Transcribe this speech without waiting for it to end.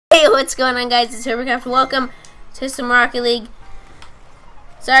what's going on, guys? It's Herbercraft. Welcome to some Rocket League.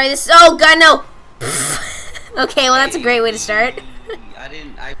 Sorry, this is... Oh, God, no! Okay, well, that's a great way to start. He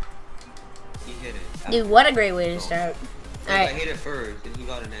hit it. Dude, what a great way to start. Alright. I hit it first, and he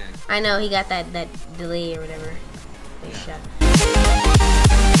got an egg. I know, he got that delay or whatever. Nice shot.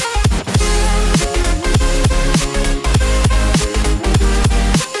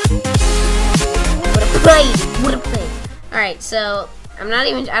 What a play! What a play! Alright, so... I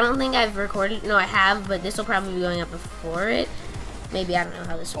don't think I've recorded. No, I have, but this will probably be going up before it. Maybe, I don't know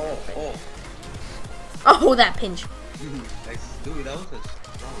how this will work. Oh, that pinch. Dude, that was a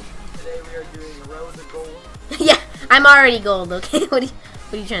strong. Today we are doing a road to gold. Yeah, I'm already gold, okay? What are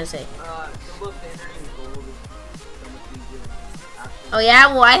you trying to say? Silver standard and gold is so much easier. Oh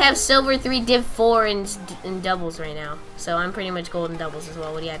yeah, well I have silver 3, div 4 in doubles right now. So I'm pretty much gold in doubles as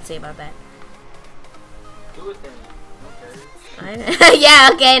well. What do you have to say about that? Do it then. Okay. Yeah,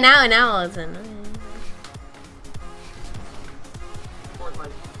 okay, now all of a sudden.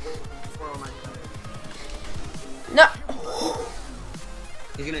 No!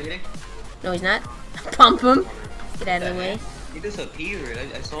 He's gonna hit it? No, he's not. Pump him. Get out of the way. He disappeared.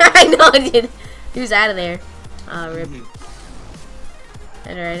 I saw him. I know, dude. He was out of there. Rip.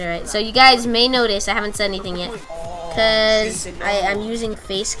 Alright. So you guys may notice I haven't said anything yet. Because I'm using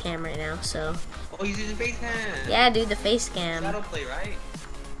FaceCam right now, so. Oh, he's using FaceCam. Yeah, dude, the FaceCam. Shadow play, right?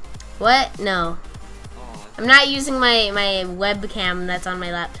 What? No. Oh, I'm not using my webcam that's on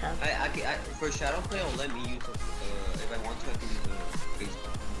my laptop. For shadow play, it'll let me use if I want to, I can use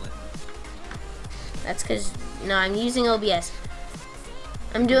FaceCam. That's because I'm using OBS.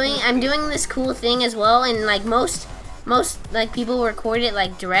 I'm doing this cool thing as well, and like most like people record it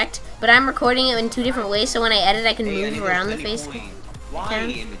like direct, but I'm recording it in 2 different ways, so when I edit I can move around the face cam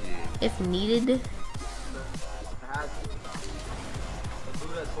if needed.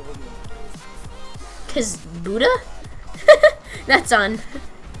 Cause Buddha? That's on. Yeah,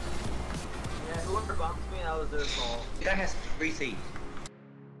 whoever bumped me, that was their fault. The guy has 3 seats.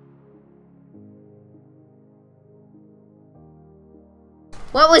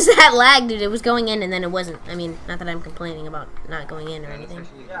 What was that lag, dude? It was going in and then it wasn't. I mean, not that I'm complaining about not going in or anything.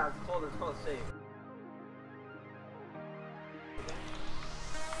 Yeah, it's called safe.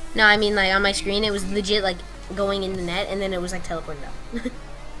 No, I mean like on my screen it was legit like going in the net and then it was like teleported out.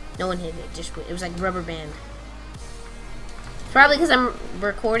 No one hit it. It was like rubber band. Probably because I'm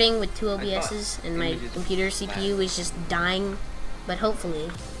recording with 2 OBSs and my computer CPU is just dying. But hopefully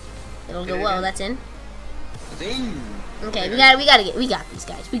it'll go well. That's in. It's in. Okay, we got these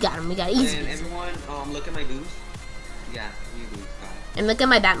guys. We got them. We got easy. And everyone, look at my boost. Yeah, you boost. And look at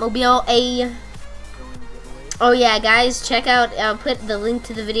my Batmobile. Oh yeah, guys, check out. I'll put the link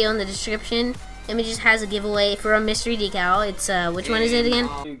to the video in the description. Images has a giveaway for a mystery decal. It's which one is it again?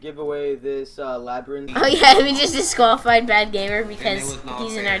 To give away this labyrinth. Oh yeah, we just disqualified Bad Gamer because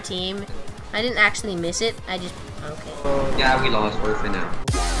he's in our team. I didn't actually miss it. I just okay. Yeah, we lost. We're for now.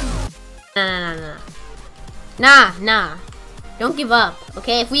 Nah. Don't give up.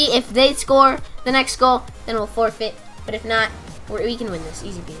 Okay, if they score the next goal, then we'll forfeit. But if not, we can win this.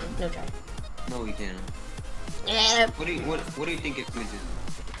 Easy peasy. No try. No, we can't. Yeah. What do you think it's images?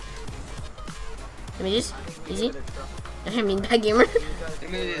 Images? Easy? I mean, Bad Gamer.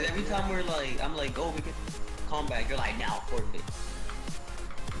 Images, every time I'm like, oh, we can come back. You're like, now forfeit.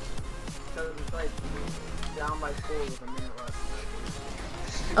 Because it's like down by 4 with a minute left.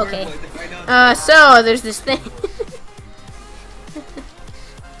 Okay. So there's this thing.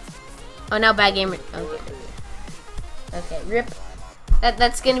 Oh, now Bad Gamer. Okay. Okay, rip.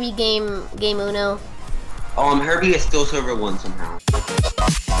 That's gonna be game uno. Herbie is still server 1 somehow.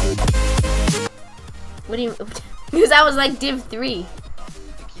 What do you? Because that was like div 3. I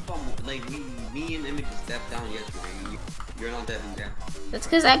keep on like me and Images stepped down yesterday. You're not stepping down. That's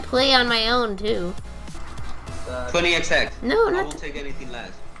because I play on my own too. 20xx. No, I not. won't take anything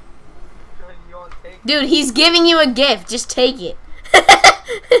less. Dude, he's giving you a gift. Just take it.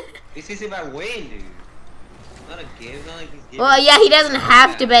 This is if I win, dude. It's not a gift. It's not like he's giving. Well, yeah, he doesn't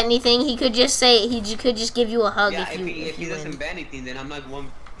have to bet anything. He could just say he could just give you a hug yeah, if he you doesn't win. bet anything, then I'm not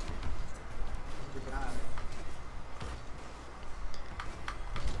one.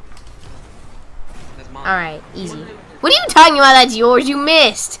 Alright, easy. What are you talking about? That's yours. You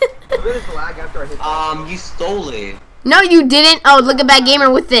missed. You stole it. No, you didn't. Oh, look at Bad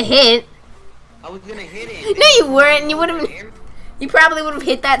Gamer with the hit. I was gonna hit it. No, you weren't. You would have. You probably would have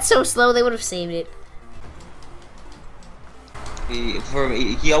hit that so slow they would have saved it.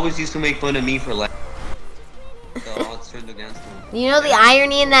 He always used to make fun of me for like. So odds turned against him. You know the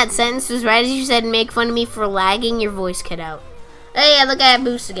irony in that sentence was right as you said, make fun of me for lagging. Your voice cut out. Hey, look at that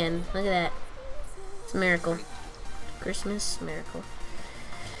boost again. Look at that. It's a miracle. Christmas miracle.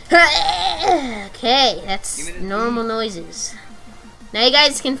 Okay, that's normal noises. Now you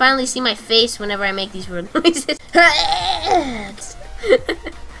guys can finally see my face whenever I make these weird noises. And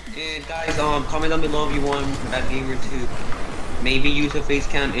guys, comment down below if you want Bad Gamer to maybe use a face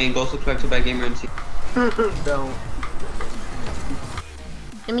cam, and go subscribe to Bad Gamer and see. Don't.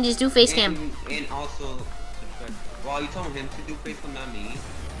 Let me just do face cam. And also subscribe. Well, you told him to do face cam, not me.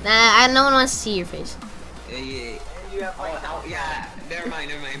 Nah, no one wants to see your face. Yeah. And you have like Yeah. Never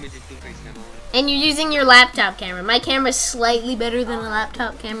mind. Let me just do face cam only. And you're using your laptop camera. My camera's slightly better than a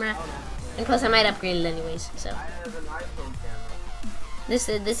laptop camera. And plus I might upgrade it anyways, so. I have an iPhone camera. This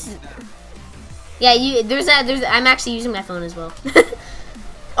is yeah, I'm actually using my phone as well.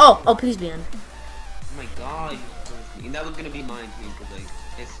 oh, please be on. Oh my god, you supposed me. And that was gonna be mine too, but like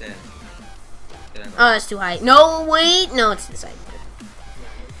it said. Oh, that's too high. No, wait, no, it's this side.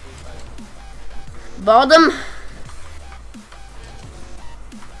 Balled him.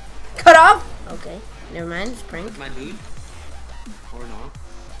 Cut off. Okay, never mind. It's prank. That's my dude. Or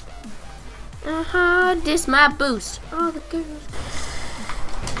not. This my boost. Oh, the girls.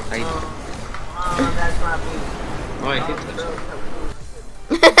 That's my boost. Oh, I hit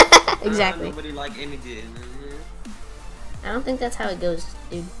that. Exactly. Nobody like images. I don't think that's how it goes,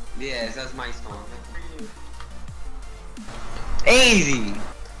 dude. Yes, that's my song. Easy.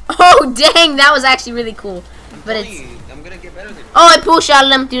 Oh, dang, that was actually really cool. But it's. I'm gonna get better than him. Oh, I pull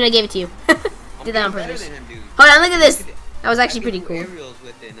shotted him, dude. I gave it to you. Did that on better purpose. than him, dude. Hold on, look at this. That was actually pretty I cool. can do aerials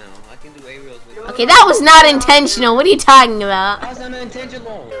with it now. I can do aerials with it. Okay, that was not intentional. What are you talking about? That's not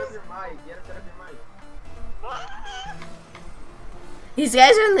intentional. Get up your mic. Get up your mic. These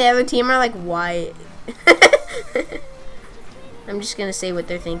guys on the other team are like, why? I'm just gonna say what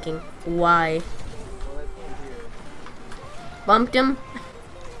they're thinking. Why? Well, I can't hear. Bumped him.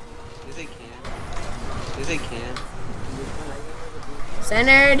 Yes, I can. Yes, I can.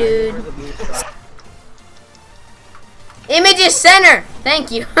 Center, dude. Image is center.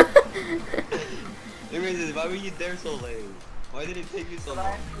 Thank you. Anyways, why were you there so late? Why did it take you so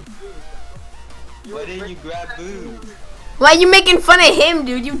long? Why didn't you grab booze? Why are you making fun of him,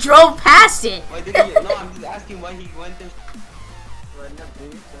 dude? You drove past it. Why didn't you? No, I'm just asking why he went there.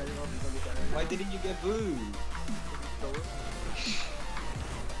 Why didn't you get booze?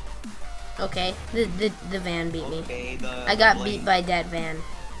 Okay, the van beat me. Okay, I got beat by that van.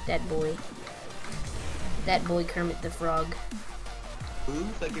 That boy. That boy Kermit the Frog.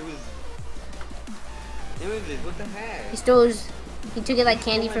 Booze? Like it was. What the heck? He stole his, he took it like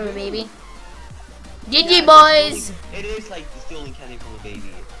candy from a baby. GG boys! It is like stealing candy from a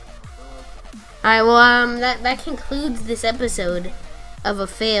baby. Alright, well that concludes this episode of a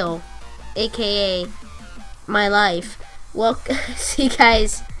fail, aka my life. Well, see you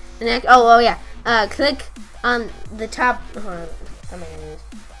guys the next. Oh yeah. Click on the top. Hold on. How am I gonna use?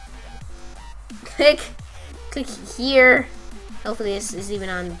 Click here. Hopefully this is even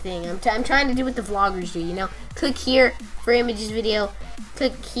on the thing. I'm trying to do what the vloggers do, you know. Click here for images video.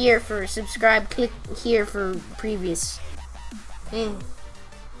 Click here for subscribe. Click here for previous. I'm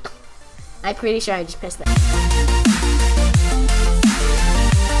pretty sure I just pressed that.